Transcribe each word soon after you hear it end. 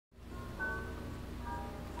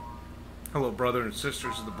Hello, brothers and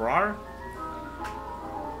sisters of the Briar.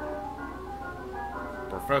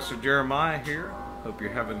 Professor Jeremiah here. Hope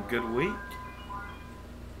you're having a good week.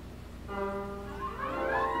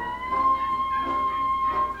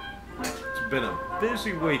 It's been a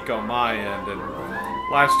busy week on my end, and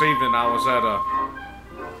last evening I was at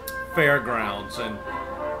a fairgrounds, and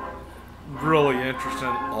really interesting.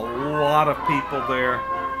 A lot of people there.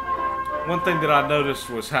 One thing that I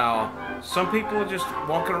noticed was how some people are just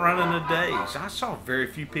walking around in a daze. I saw very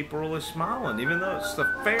few people really smiling, even though it's the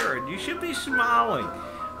fair and you should be smiling.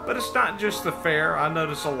 But it's not just the fair. I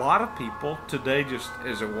notice a lot of people today, just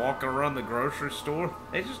as they're walking around the grocery store,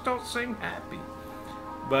 they just don't seem happy.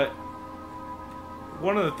 But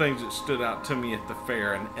one of the things that stood out to me at the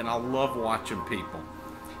fair, and I love watching people.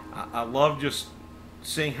 I love just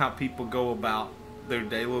seeing how people go about their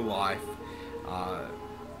daily life.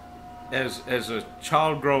 As a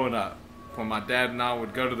child growing up, when my dad and I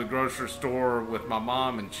would go to the grocery store with my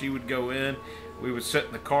mom and she would go in, we would sit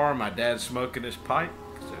in the car, my dad smoking his pipe,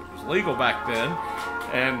 because it was legal back then,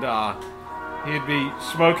 and he'd be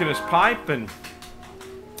smoking his pipe, and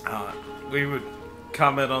we would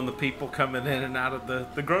comment on the people coming in and out of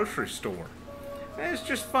the grocery store. And it's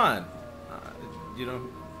just fun. You know,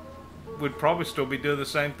 we'd probably still be doing the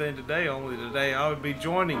same thing today, only today I would be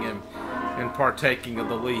joining him in partaking of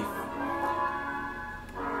the leaf.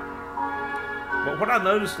 But what I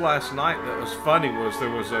noticed last night that was funny was there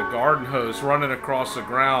was a garden hose running across the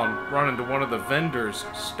ground, running to one of the vendors'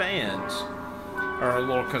 stands, or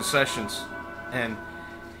little concessions. And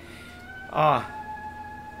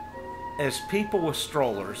as people with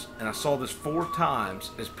strollers, and I saw this 4 times,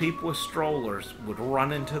 as people with strollers would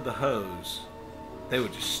run into the hose, they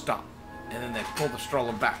would just stop. And then they'd pull the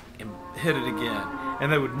stroller back and hit it again.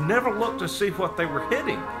 And they would never look to see what they were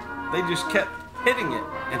hitting. They just kept hitting it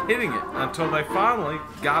and hitting it until they finally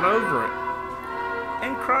got over it.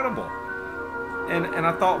 Incredible. And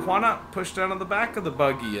I thought, why not push down on the back of the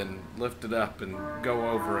buggy and lift it up and go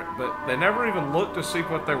over it? But they never even looked to see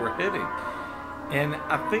what they were hitting. And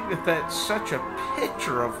I think that that's such a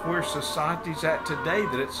picture of where society's at today,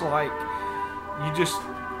 that it's like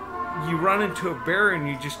you run into a barrier and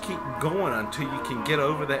you just keep going until you can get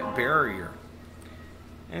over that barrier.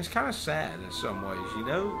 And it's kind of sad in some ways, you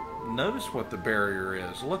know. Notice what the barrier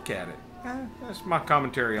is. Look at it. That's my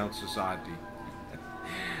commentary on society.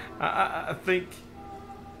 I think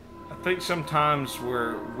sometimes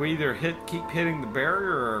we either keep hitting the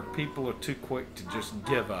barrier, or people are too quick to just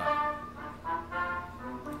give up.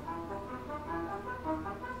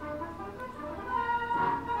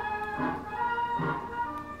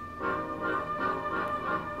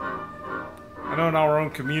 I know in our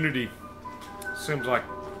own community, it seems like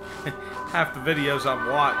half the videos I've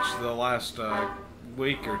watched the last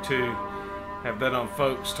week or two have been on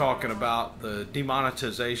folks talking about the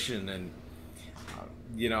demonetization, and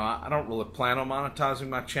you know, I don't really plan on monetizing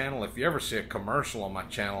my channel. If you ever see a commercial on my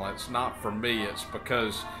channel, it's not for me, it's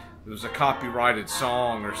because it was a copyrighted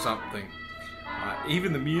song or something.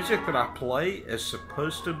 Even the music that I play is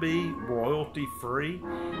supposed to be royalty free,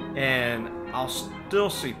 and I'll still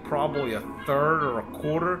see probably a third or a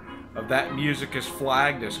quarter of that music is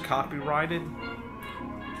flagged as copyrighted.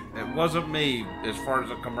 It wasn't me as far as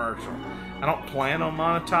a commercial. I don't plan on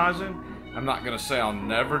monetizing. I'm not going to say I'll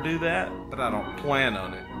never do that, but I don't plan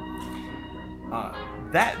on it.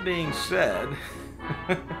 That being said,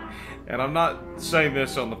 and I'm not saying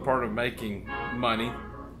this on the part of making money,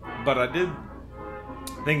 but I did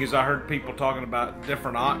think, as I heard people talking about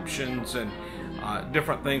different options and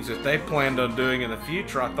different things that they planned on doing in the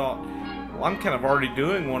future, I thought, well, I'm kind of already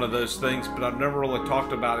doing one of those things, but I've never really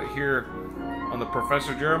talked about it here on the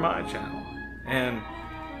Professor Jeremiah channel. And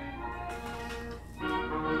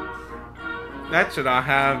that's it. I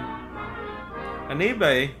have an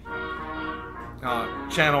eBay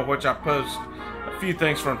channel, which I post a few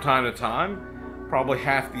things from time to time. Probably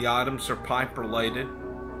half the items are pipe related.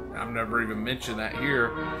 I've never even mentioned that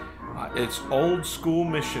here. It's Old School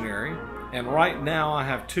Missionary, and right now I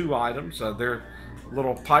have 2 items. They're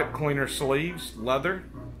little pipe cleaner sleeves, leather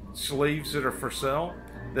sleeves that are for sale.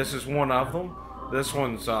 This is one of them. This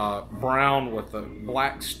one's brown with a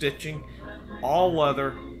black stitching, all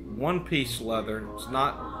leather, 1-piece leather. It's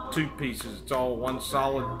not 2 pieces, it's all one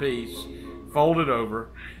solid piece, folded over.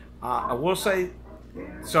 I will say,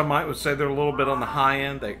 some might would say they're a little bit on the high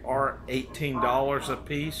end. They are $18 a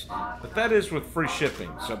piece, but that is with free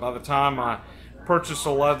shipping. So by the time I purchase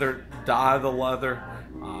the leather, dye the leather,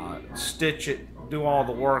 stitch it, do all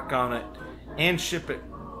the work on it, and ship it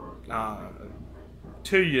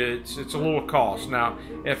to you, it's a little cost. Now,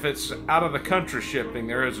 if it's out of the country shipping,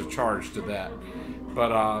 there is a charge to that.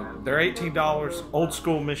 But they're $18. Old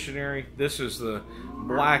School Missionary. This is the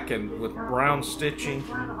black and with brown stitching.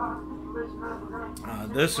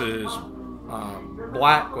 This is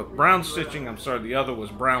black with brown stitching. I'm sorry, the other was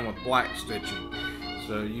brown with black stitching.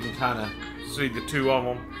 So you can kind of see the two of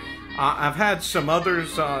them. I've had some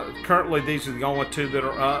others. Currently, these are the only two that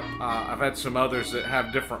are up. I've had some others that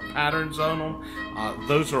have different patterns on them.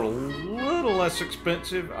 Those are a little less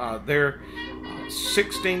expensive. They're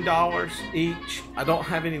 $16 each. I don't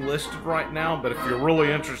have any listed right now, but if you're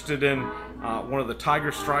really interested in one of the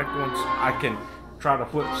tiger striped ones, I can try to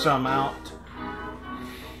whip some out.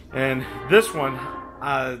 And this one,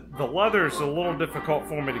 the leather is a little difficult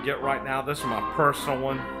for me to get right now. This is my personal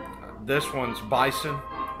one. This one's bison,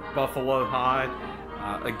 buffalo hide.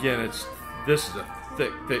 Again, this is a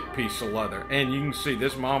thick piece of leather, and you can see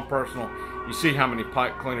this is my own personal. You see how many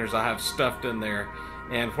pipe cleaners I have stuffed in there.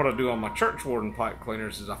 And what I do on my church warden pipe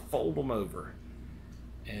cleaners is I fold them over,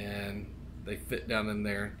 and they fit down in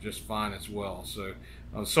there just fine as well. So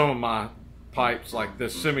on some of my pipes, like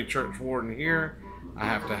this semi-church warden here, I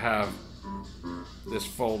have to have this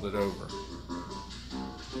folded over.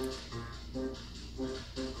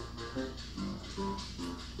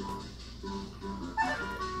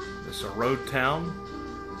 This is a Road Town,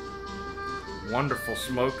 wonderful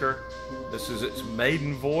smoker. This is its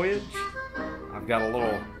maiden voyage. I've got a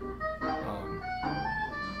little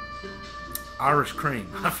Irish cream.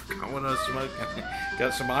 I forgot what I was smoking.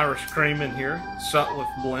 Got some Irish cream in here. Sutliff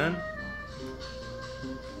blend.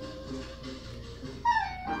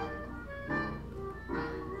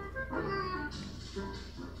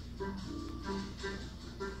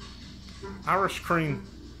 Irish cream,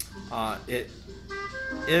 it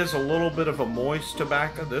is a little bit of a moist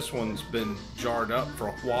tobacco. This one's been jarred up for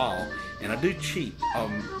a while, and I do cheat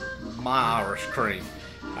on my Irish cream.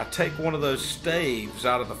 I take one of those staves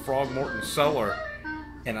out of the Frogmorton cellar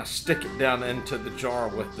and I stick it down into the jar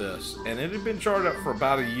with this, and it had been jarred up for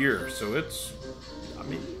about a year, so it's, I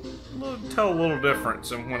mean, tell a little difference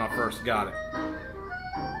than when I first got it.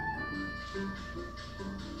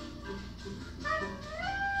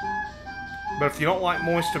 But if you don't like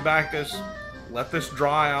moist tobaccos, let this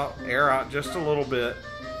dry out, air out just a little bit,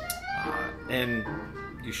 and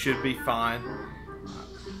you should be fine.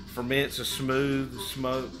 For me, it's a smooth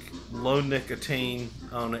smoke, low nicotine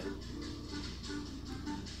on it.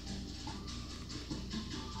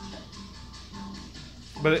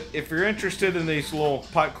 But if you're interested in these little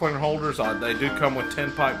pipe cleaner holders, they do come with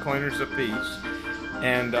 10 pipe cleaners a piece.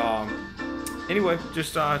 And anyway,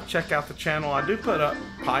 just check out the channel. I do put up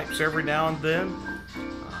pipes every now and then.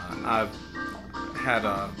 I've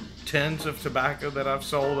had tins of tobacco that I've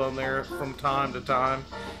sold on there from time to time.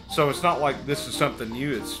 So it's not like this is something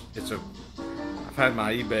new. I've had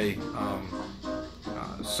my eBay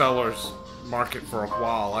sellers market for a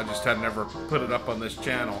while. I just had never put it up on this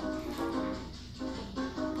channel.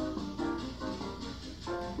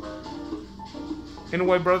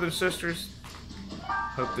 Anyway, brothers and sisters,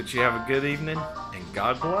 hope that you have a good evening, and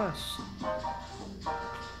God bless.